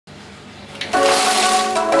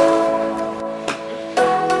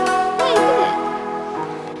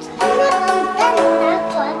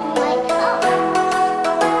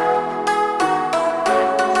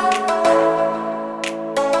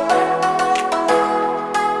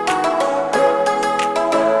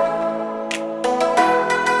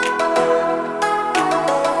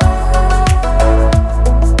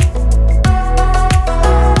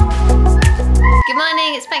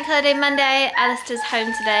Saturday, Monday, Alistair's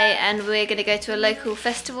home today and we're going to go to a local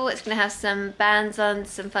festival. It's going to have some bands on,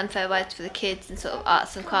 some fun photo rides for the kids and sort of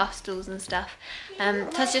arts and crafts stalls and stuff.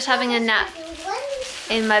 Todd's just having a nap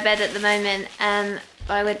in my bed at the moment.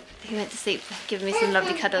 He went to sleep, giving me some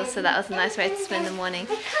lovely cuddles, so that was a nice way to spend the morning.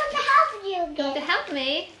 I come to help you. To help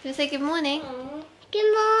me? You want to say good morning?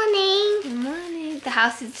 Good morning. Good morning. The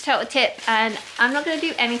house is a total tip and I'm not going to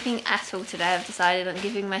do anything at all today. I've decided on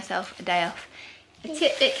giving myself a day off. A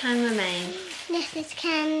tip it can remain. Yes, it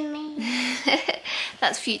can remain.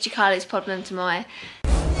 That's future Carly's problem tomorrow.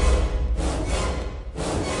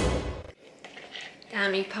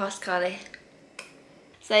 Damn, you passed, Carly.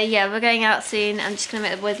 So yeah, we're going out soon. I'm just going to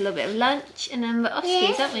make the boys a little bit of lunch and then we're off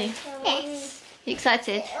skis, aren't we? Yes. You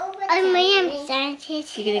excited? I am excited.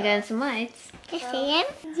 You're going to go on some rides? Yes, I am.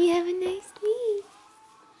 Do you have a nice sleep?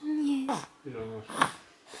 Yes.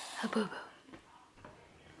 Bobo.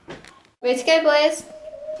 Ready to go, boys?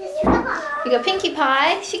 We got Pinkie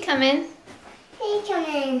Pie. She coming. She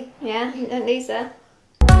coming. Yeah, and Lisa.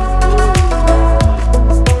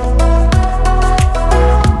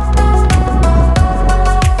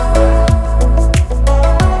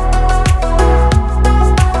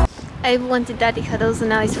 Abel wanted daddy cuddles and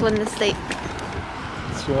now he's fallen asleep.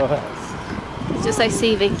 Sure. It's just so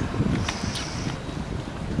soothing.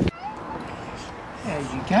 There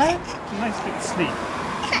you go. Nice bit of sleep.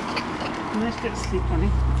 Nice bit of sleep, honey.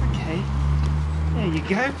 It's okay. There you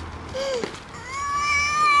go.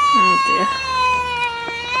 Oh dear.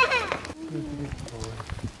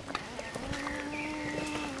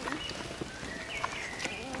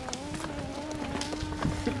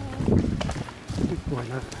 Good boy,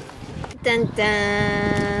 love. Dun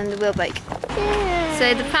dun, the wheel bike. Yeah.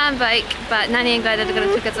 So the plan bike, but Nanny and Gladys are going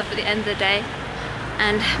to pick us up at the end of the day.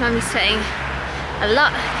 And Mummy's sweating a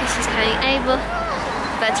lot because she's carrying Abel.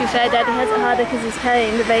 But to be fair, Daddy has it harder because he's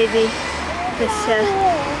carrying the baby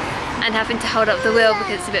and having to hold up the wheel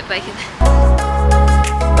because it's a bit broken.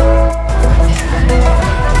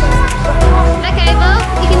 Look, Abel,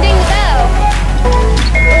 you can ding the bell.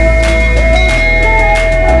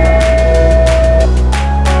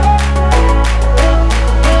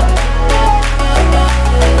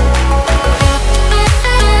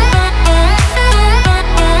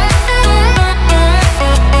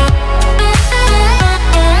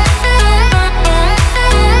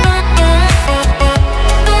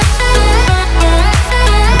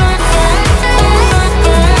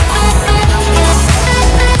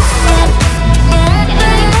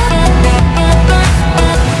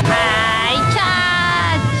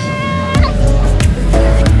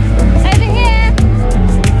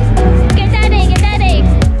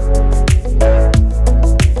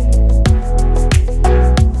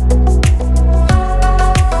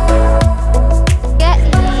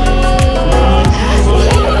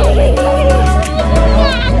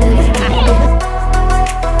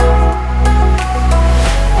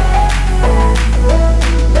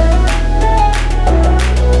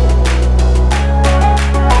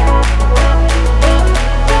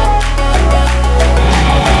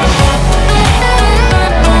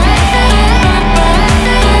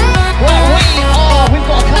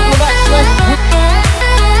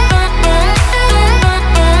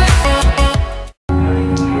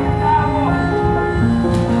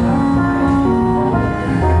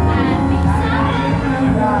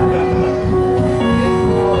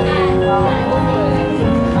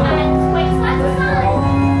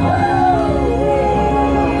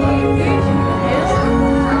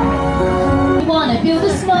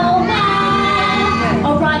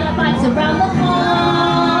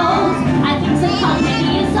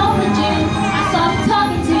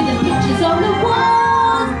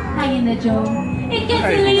 It gets a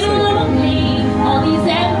little lonely, all these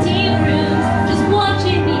empty rooms, just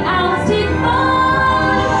watching the hours tick by.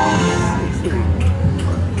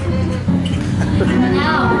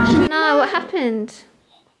 No, what happened?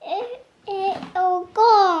 It's all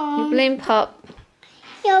gone. Your balloon pop.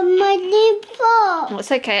 Your money pop. Oh,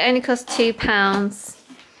 it's okay, it only cost £2.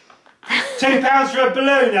 £2 for a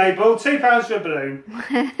balloon, Abel. £2 for a balloon.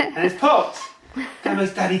 And it's popped. That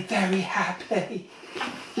makes Daddy very happy.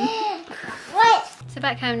 What? So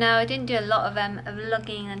back home now. I didn't do a lot of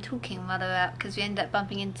vlogging and talking while they were out because we ended up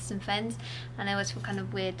bumping into some friends and I always feel kind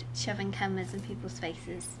of weird shoving cameras in people's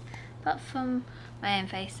faces. Apart from my own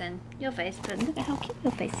face and your face, but look at how cute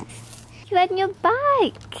your face is. You're riding your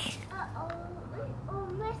bike.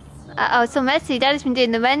 Oh, it's so messy. Daddy's been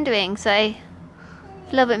doing the rendering, so a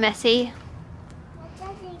little bit messy.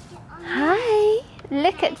 Hi,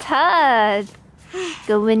 look at Todd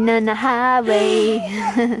going on the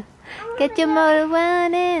highway. Get your motor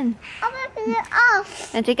running. I'm ripping it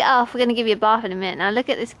off. And take it off. We're going to give you a bath in a minute. Now look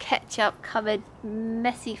at this ketchup covered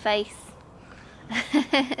messy face.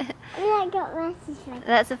 I got messy face.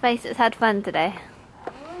 That's a face that's had fun today.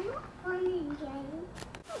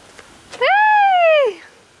 Woo!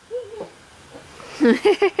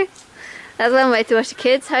 That's one way to wash the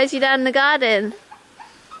kids. Hose you down in the garden.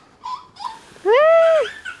 Woo!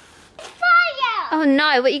 Fire! Oh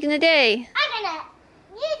no, what are you going to do? I'm gonna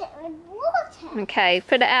use it with water. Okay,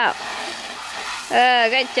 put it out. Oh,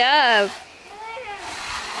 great job.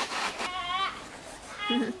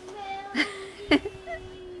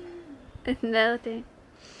 It's melting.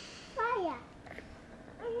 Fire.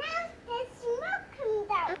 And now there's smoke coming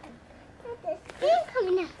out. There's steam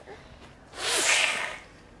coming out.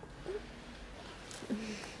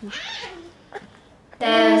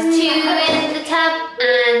 There's 2 in the tub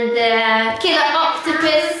and the killer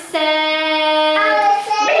octopus says...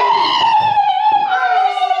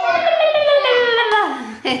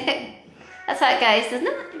 That's how it goes, doesn't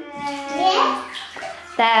it? Yeah.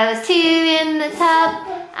 There was 2 in the tub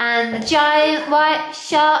and the giant white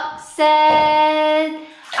shark said...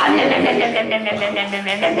 I'm going to eat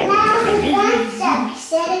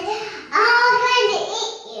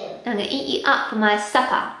you. I'm going to eat you up for my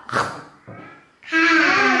supper.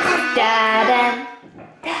 Da-da,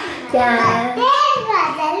 da-da.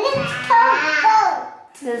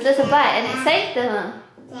 There's a little bite and it's safe though.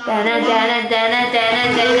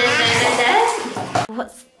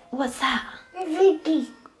 What's that?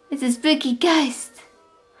 It's a spooky ghost.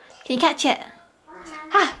 Can you catch it?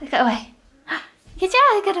 Ah, it got away. Good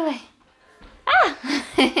job, it got away. Ah!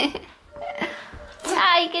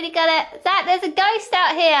 Ah, you got it. Zach, there's a ghost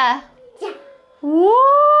out here. Woo!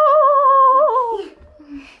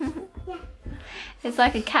 It's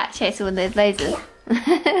like a cat chasing one of those lasers.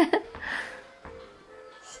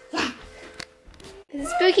 It's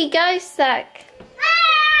a spooky ghost, Zach.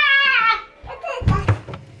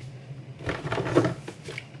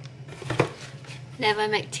 Whenever I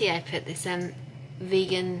make tea, I put this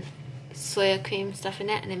vegan soya cream stuff in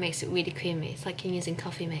it, and it makes it really creamy. It's like you're using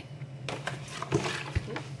coffee mate.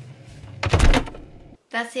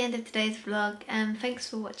 That's the end of today's vlog. Thanks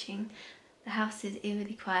for watching. The house is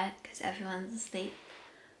eerily quiet because everyone's asleep.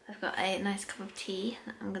 I've got a nice cup of tea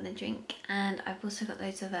that I'm gonna drink, and I've also got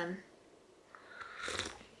loads of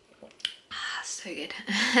so good.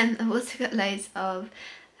 I've also got loads of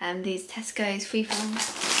these Tesco's freeform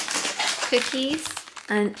cookies,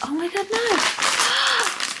 and oh my god, no!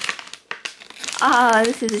 Oh,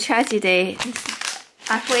 this is a tragedy.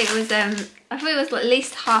 I thought it was at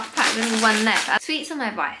least half packed with one left. Sweets are my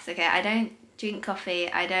vice, okay? I don't drink coffee.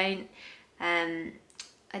 I don't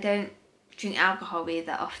drink alcohol really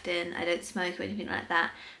that often. I don't smoke or anything like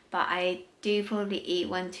that. But I do probably eat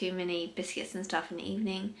 1 too many biscuits and stuff in the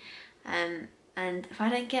evening. And if I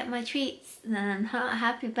don't get my treats, then I'm not a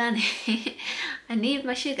happy bunny. I need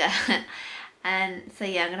my sugar. And so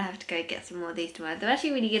yeah, I'm gonna have to go get some more of these tomorrow. They're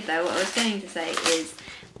actually really good though. What I was going to say is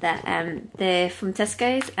that they're from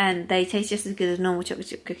Tesco's and they taste just as good as normal chocolate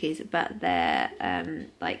chip cookies, but they're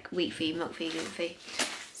like wheat free, milk free, gluten free.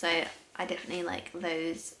 So I definitely like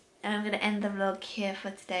those. And I'm gonna end the vlog here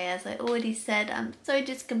for today. As I already said, I'm so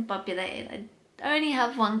discombobulated. I only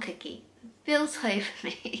have 1 cookie. It feels so for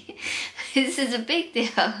me. This is a big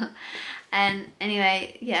deal. And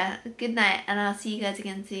anyway, yeah, good night, and I'll see you guys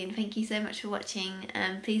again soon. Thank you so much for watching.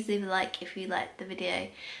 Please leave a like if you liked the video.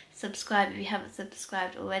 Subscribe if you haven't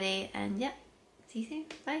subscribed already. And yeah, see you soon.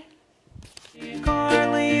 Bye.